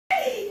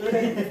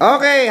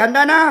Okay,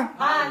 handa na?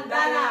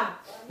 Handa na!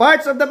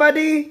 Parts of the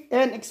body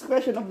and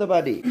expression of the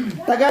body.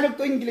 Tagalog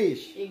to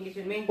English. English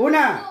and main.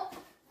 Una,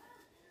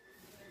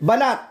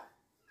 balat.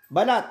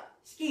 Balat.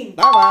 Skin.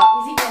 Tama.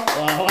 Easy ko.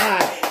 Wow.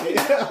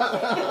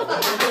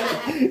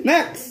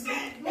 Next,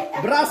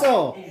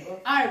 braso.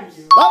 Arms.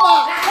 Tama.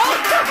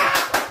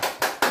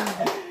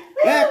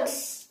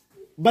 Next,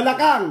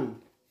 balakang.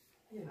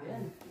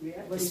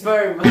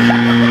 Sperm.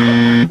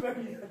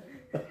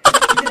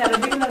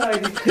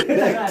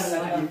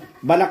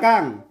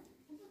 Balakang.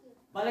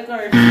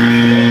 Balakar.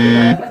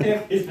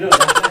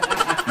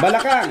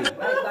 Balakang.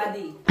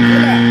 Body.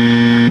 Wala.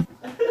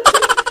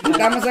 Ang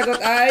tamang sagot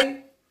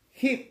ay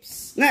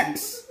hips.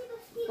 Next,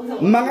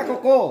 mga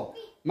kuko.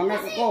 Mga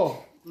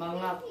kuko.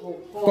 Mga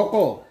kuko.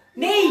 Koko.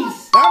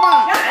 Knees.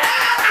 Tama.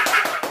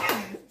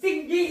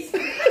 Singgis.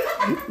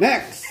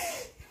 Next,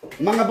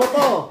 mga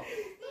buto.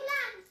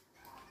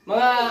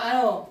 Mga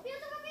ano?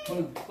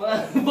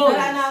 Mga bones.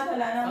 Wala na.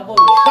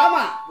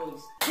 Tama.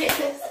 Bones.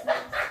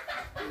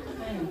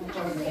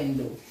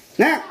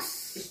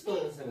 Next,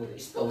 Stone.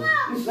 Stone.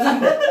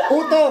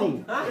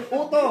 utong.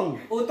 Utong.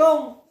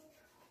 Utong.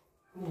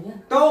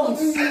 Tongs.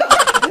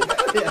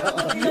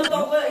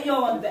 Tinutong ko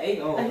yun.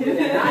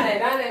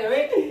 Nanay,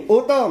 wait.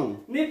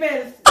 Utong.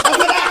 Nipples.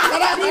 Sala.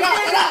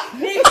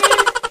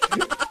 Nipples.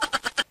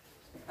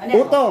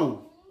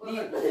 Utong.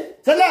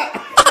 Sala.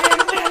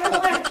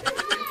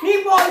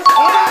 Nipples.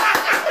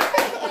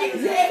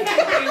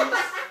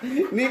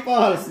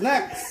 Nipples.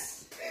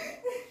 Next,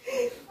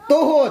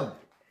 tuhod.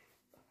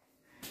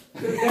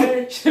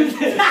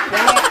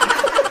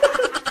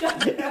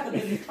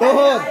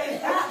 Tuhod.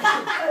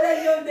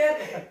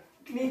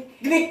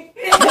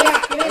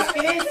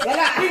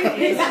 Sala.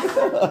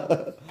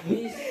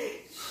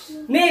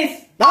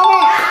 Nis.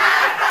 Tama.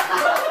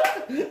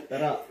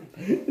 Tara.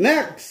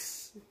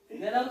 Next,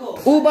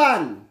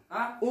 uban.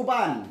 Ha?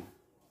 Uban.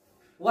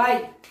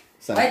 White.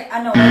 Sala. White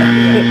ano?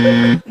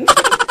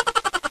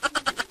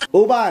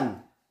 Uban.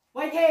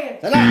 White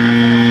hair. Sala.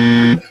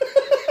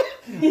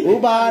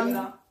 Uban.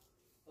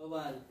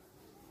 Oval.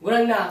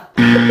 Gurang na.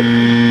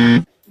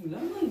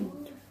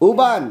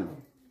 Uban.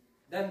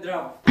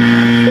 Dandruff.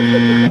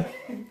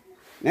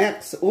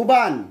 Next,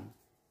 uban.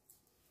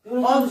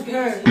 Bob's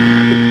girl.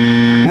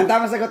 Ang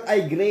tamang sagot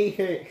ay gray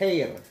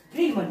hair.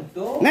 Green man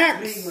to.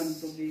 Next,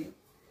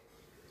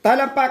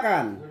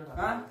 talampakan.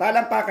 Ha?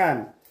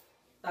 Talampakan.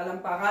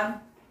 Talampakan.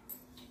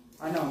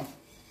 Ano?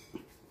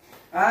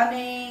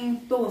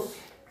 Aning tos.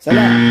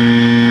 Sala.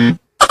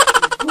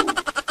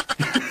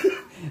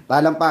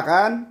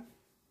 Talampakan.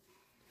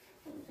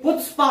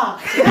 Putspa.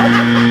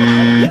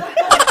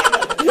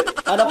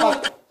 Ano pa?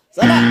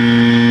 Sala.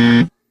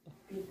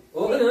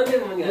 Oh, ano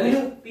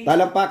naman?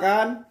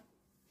 Talampakan.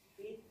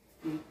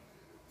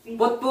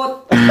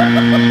 Put.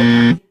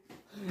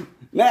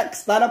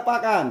 Next,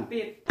 talampakan.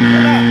 Pit.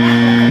 Sala.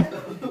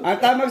 Ang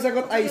tamang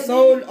sagot ay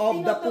sole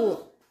of the foot.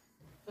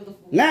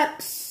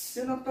 Next,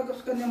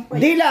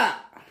 dila.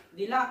 Dila.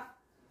 Dila.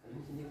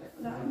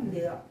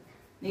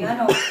 Yung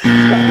ano?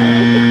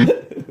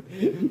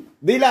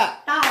 Dila.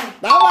 Tay.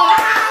 Tama.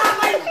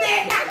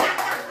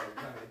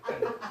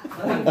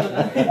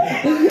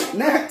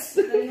 Next,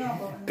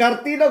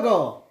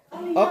 cartílago.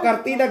 O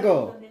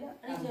cartílago.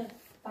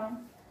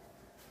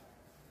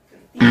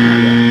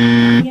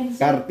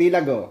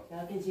 Cartílago.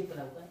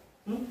 Cartílago.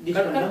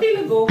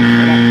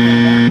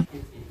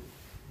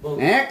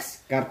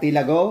 Next,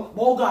 cartílago.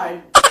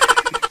 Bogart.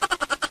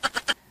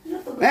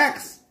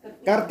 Next,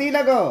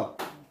 cartílago.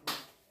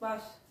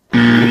 Pas.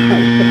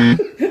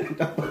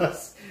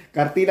 Tapos,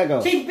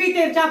 cartílago. St.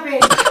 Peter Chapel.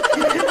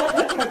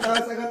 Ang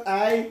tamang sagot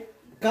ay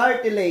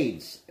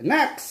cartilage.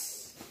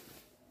 Next,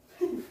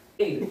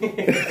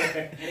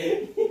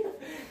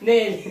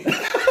 Nail.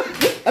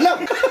 alam.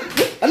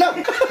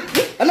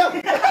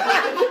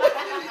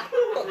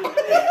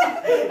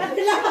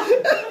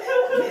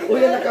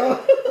 Uy, anak ako.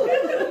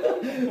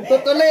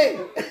 Tutuli.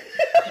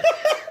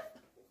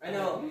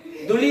 Ano?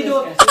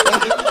 Dulidot.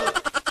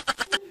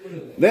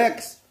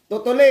 Next,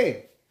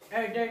 tutuli.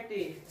 Air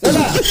dirty.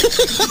 Sala.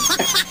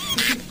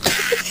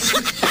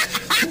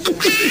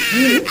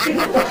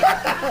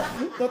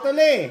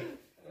 Tutuli.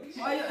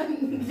 Ayun,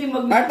 hindi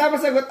mag... Ang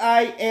tamang sagot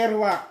ay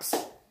airwax.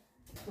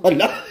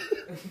 Wala.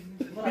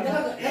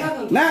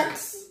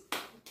 Next,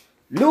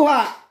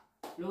 luha.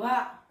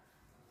 Luha.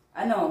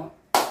 Ano?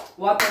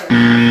 Water.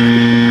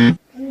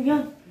 Ano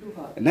yan?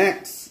 Luha.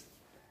 Next,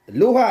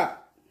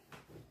 luha.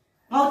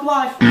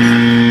 Mouthwash.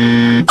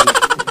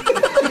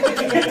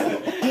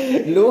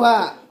 Luha.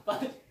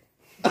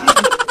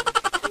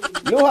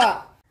 Luha.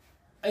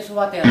 Ice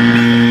water.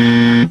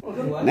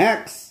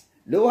 Next,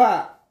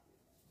 luha.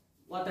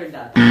 Water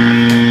that.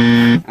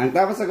 Ang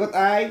tamang sagot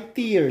ay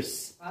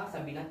tears. Ah,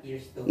 sabi na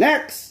tears to.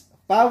 Next,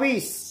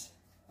 pawis.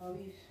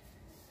 Pawis.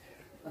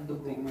 Ang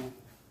dugo mo.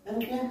 Ano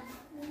yan?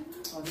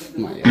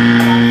 Maya.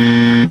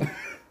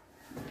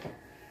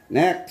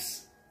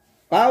 Next,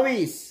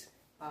 pawis.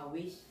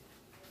 Pawis.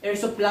 Air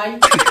supply.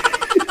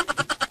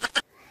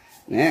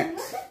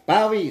 Next,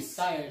 pawis.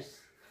 Tires.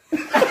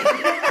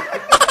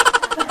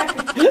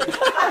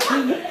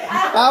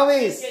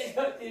 Pawis.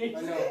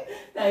 Ano?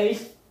 Tais.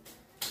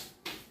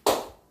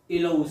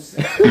 Ilos.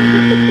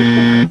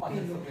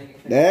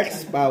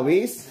 Next,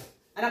 pawis.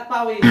 Anak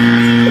pawis.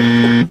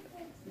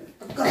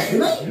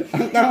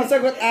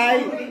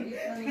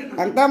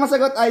 Ang tamang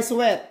sagot ay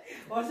sweat.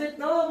 Oset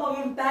no,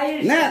 maging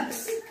tires.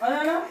 Next,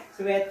 Ano?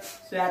 Sweat.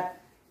 Sweat.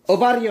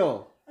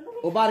 ovaryo.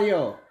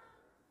 Ovaryo.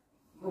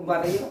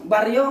 Baryo.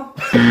 Baryo.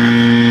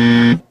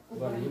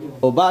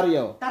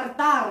 Ovaryo.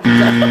 Tartar.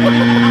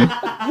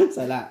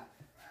 Sala.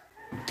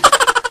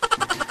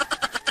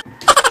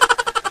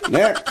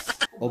 Next,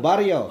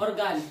 ovaryo.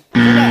 Organ.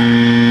 Sala.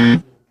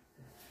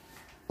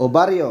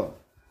 Ovaryo.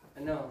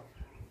 Ano?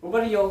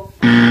 Ovaryo.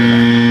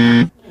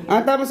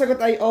 Ang tamang sagot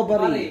ay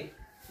ovary. Pare.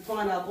 Ito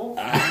nga na ako.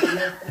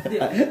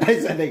 Ay,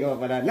 sanay ko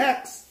pa pala.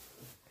 Next,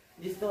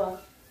 Dito ah.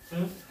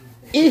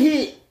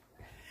 ihi.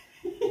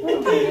 Ano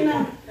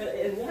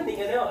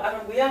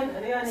ba yan?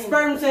 Ano yan?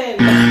 Sperm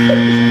cell.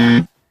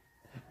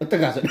 Ang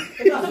tagasan.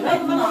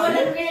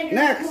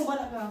 Next,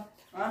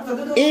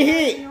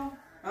 ihi.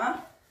 Ha?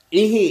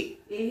 Ihi.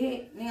 Ihi.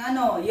 Ning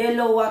ano?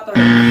 Yellow water.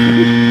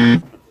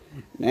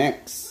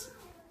 Next,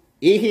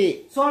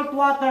 ihi. Salt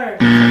water.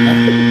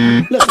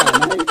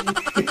 Lasanay.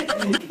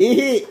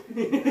 Ihi.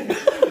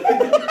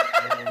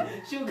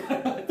 Sugar.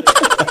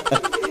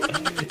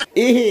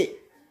 Ihi.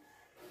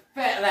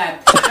 Fat rat.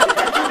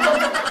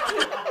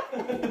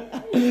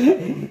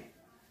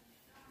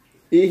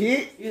 Ihi.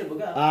 Yun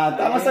ba ga?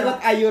 Tama sagot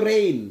ay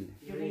urine.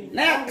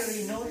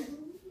 Next,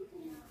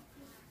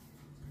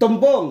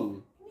 tumbong.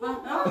 Ha?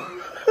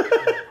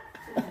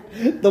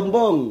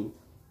 Tumbong.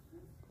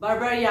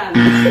 Barbarian.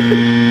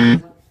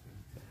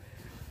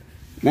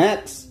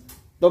 Next,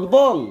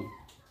 tumbong.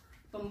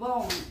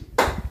 Tumbong.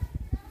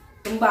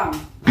 Tumbang.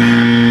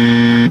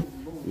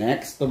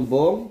 Next,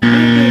 tumbong.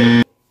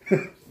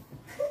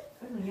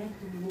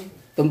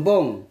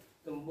 Tumbong.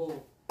 Tumbong.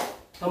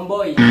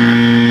 Tomboy.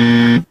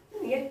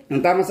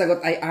 Ang tamang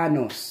sagot ay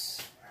anus.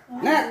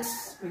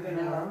 Next,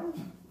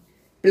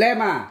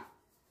 plema.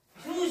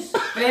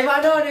 Plema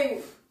no ning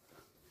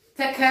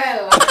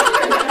tekel.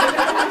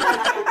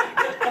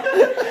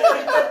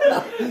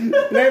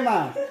 Plema.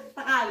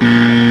 Takal.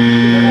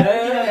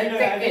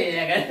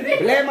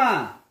 Plema.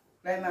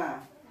 Plema.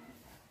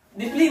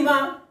 Diplima.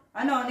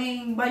 Ano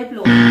ning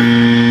biflo.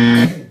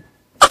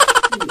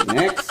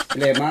 Next,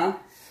 plema.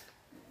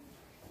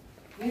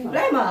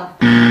 Plema.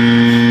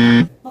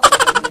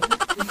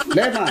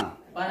 Plema.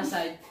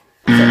 Parasite.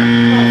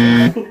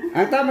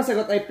 Ang tamang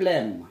sagot ay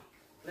plem.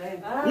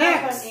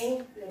 Next,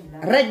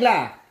 regla.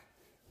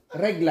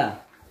 Regla.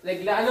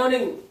 Regla ano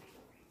ning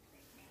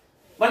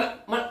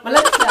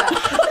malagsa.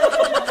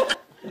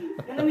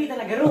 Ano mi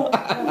talaga ro?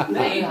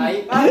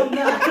 Naihay. Parang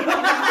na.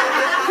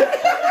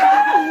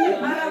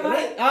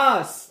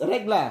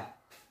 Regla.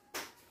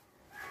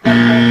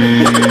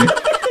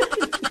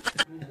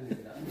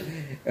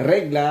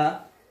 Regla.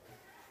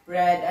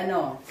 Red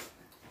ano?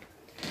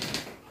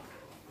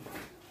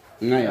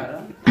 Ngayon.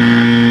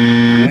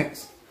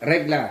 Next,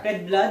 regla.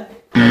 Red blood.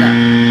 Wala.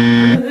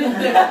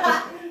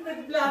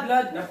 Red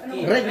blood.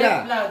 Regla. Red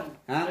blood.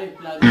 Ha? Red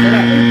blood. Wala.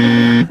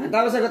 Ang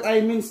tamang sagot ay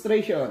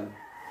menstruation.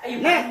 Ay,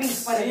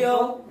 Next. pala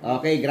yun.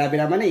 Okay, grabe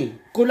naman eh.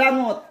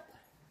 Kulangot.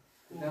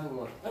 Ano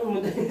mo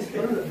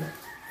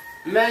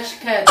Mash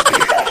cat.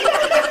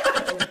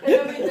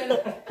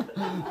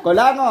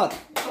 Kulangot.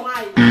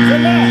 Tungay.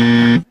 Sala.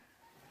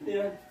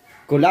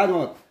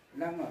 Kulangot.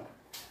 Langot.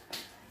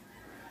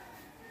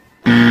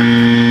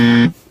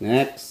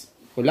 Next,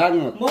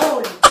 kulangot.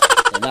 Mole.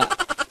 Wala.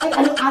 Ay,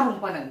 anong arong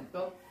pa nan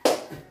to?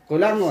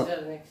 Kulangot.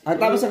 Ang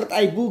tamang sagot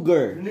ay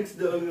booger. Next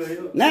daw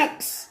ngayon.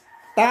 Next,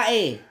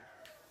 tae.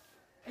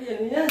 Ay,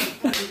 ano yan?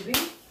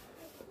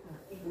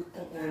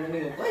 Butang ano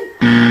yun? Ay.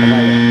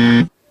 Kamaya.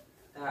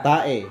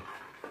 Tae.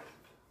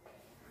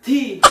 T.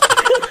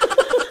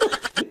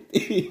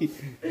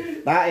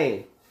 Tae.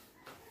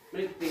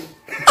 Breathing.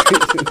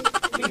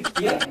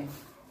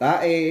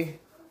 Tae.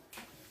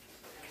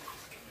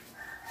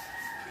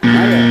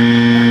 Kamaya.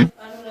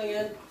 Ano lang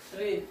yan?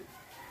 3.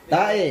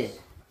 Tae.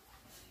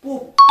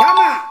 Poop.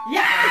 Tama!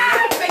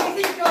 Yeah!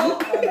 Pwede ko!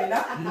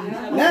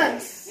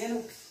 Next,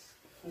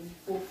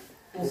 Poop.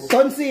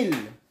 tonsil.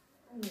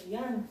 Ano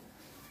yan?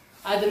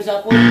 Adro sa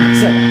poop.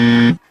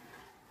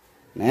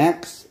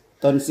 Next,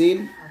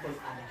 tonsil.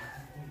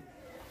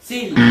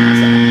 Seal.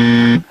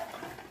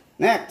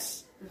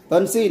 Next,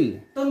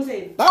 tonsil.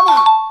 Tonsil. Tama!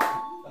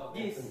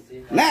 Yes.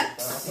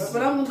 Next,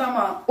 Wala mong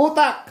tama.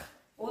 utak.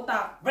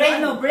 Utak. Brain.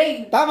 Ano?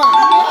 Brain. Tama!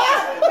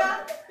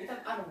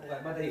 Itang ano mo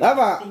ba?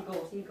 Tama!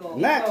 5.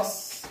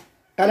 Next,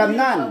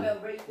 kalamnan.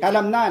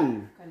 Kalamnan.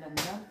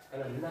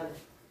 Kalamnan.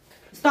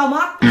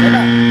 Stomach.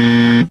 Sada.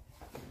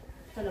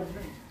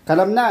 Kalamnan.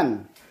 Kalamnan.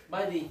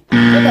 Body.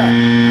 Sada.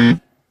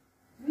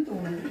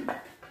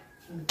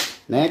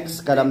 Next,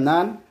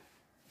 kalamnan.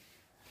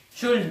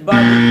 Shoulder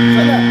body.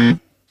 Sada.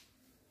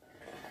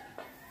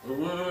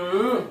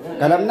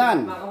 Kalamnan.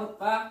 Makamot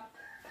pa.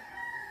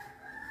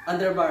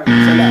 Underbar.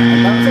 Sada.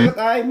 Ang tamang sagot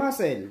ay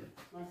muscle.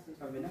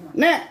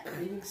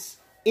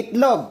 Next,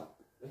 itlog.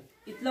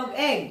 Itlog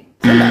egg.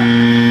 Sala.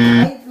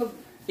 Ay, itlog.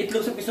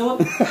 Itlog sa pisot.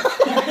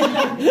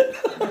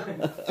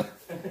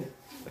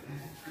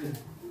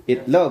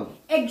 Itlog.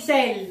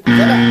 Excel.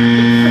 Sala.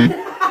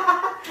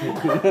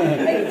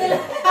 Excel.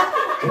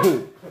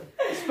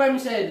 Sperm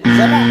cell.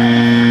 Sala.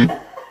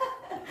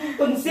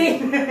 Tonsil.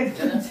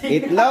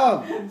 Itlog.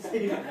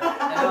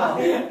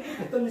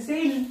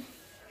 Tonsil.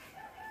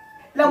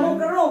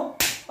 Lamong karo.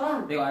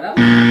 Hindi ko alam.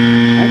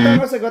 Ang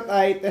tamang sagot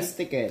ay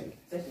testicle.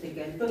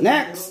 Testicle.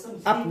 Next,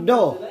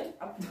 abdo.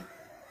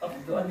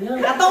 Abdo. Ano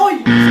yan? Atoy!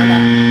 Sala.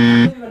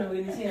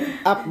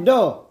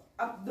 Abdo. Abdo.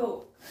 Abdo,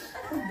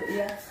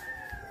 yeah.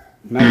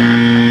 Mali.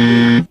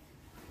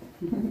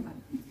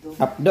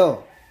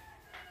 Abdo.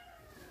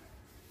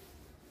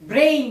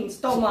 Brain,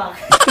 stomach.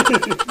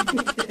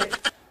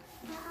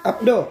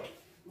 Abdo.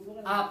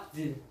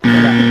 Abdo.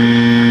 Sala.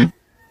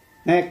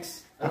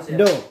 Next,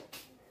 abdo.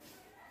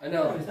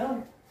 Ano?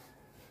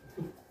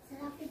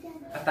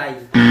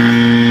 Atay.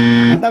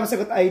 Ang tamang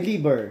sagot ay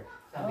liver.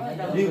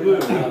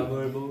 Liver.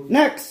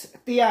 Next,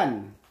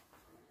 tiyan.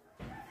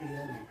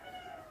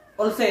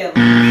 Ulcer.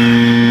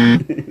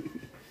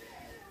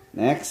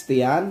 Next,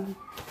 tiyan.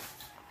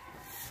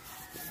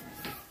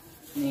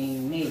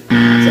 Ning.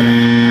 Sala.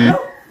 Ano?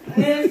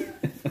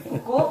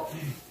 Kuko.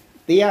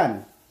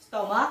 Tiyan.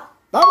 Stomach.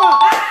 Tama!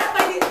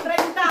 Pwede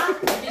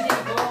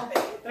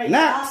 30.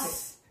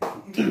 Next.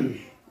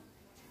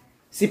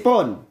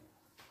 Sipon.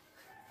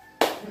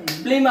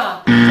 Plima.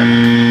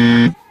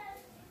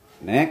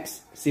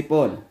 Next,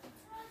 sipon.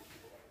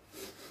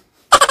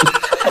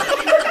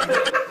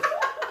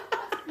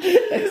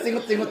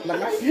 Singot-singot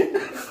lang ay.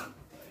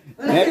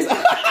 Next.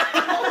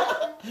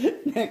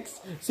 Next,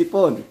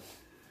 sipon.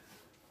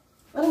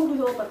 Ano mo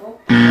gusto ko?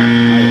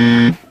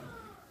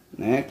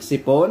 Next,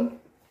 sipon.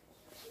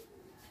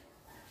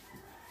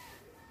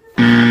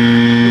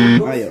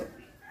 Ayo.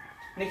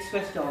 Next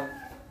question.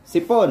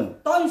 Sipon.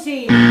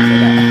 Tonsil.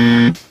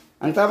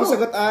 Ang tamang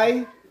sagot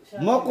ay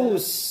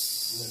mucus.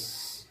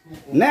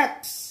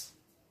 Next.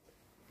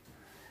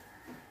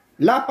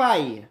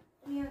 Lapay.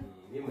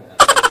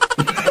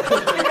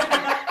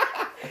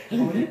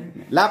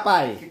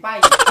 Lapay. Sipay.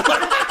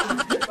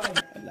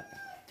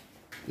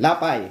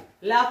 Lapay.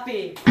 Lapi.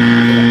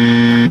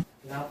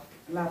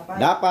 Lapay.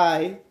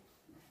 Lapay.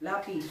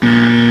 Lapi.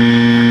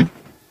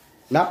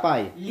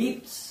 Lapay.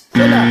 Lips.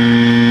 Sala.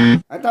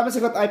 Ang tamang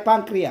sagot ay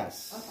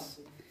pancreas.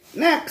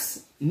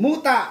 Next.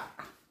 Muta.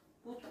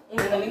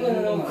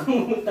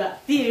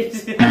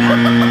 Tears.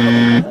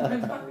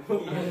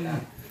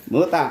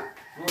 Muta.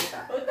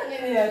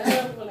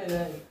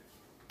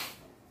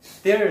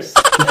 Tears.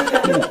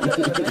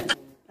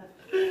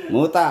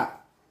 Muta.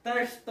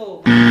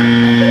 Thirsto.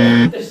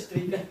 Thirsto.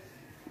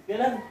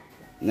 Ganun.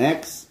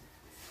 Next.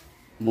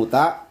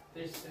 Muta.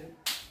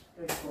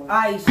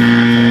 Ice.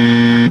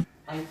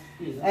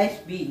 Ice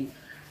B.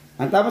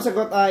 Ang tamang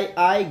sagot ay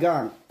eye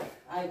gunk.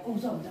 Ay,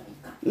 saan?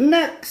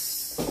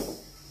 Next.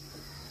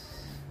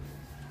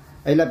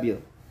 I love you.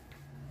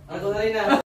 Ako na rin na.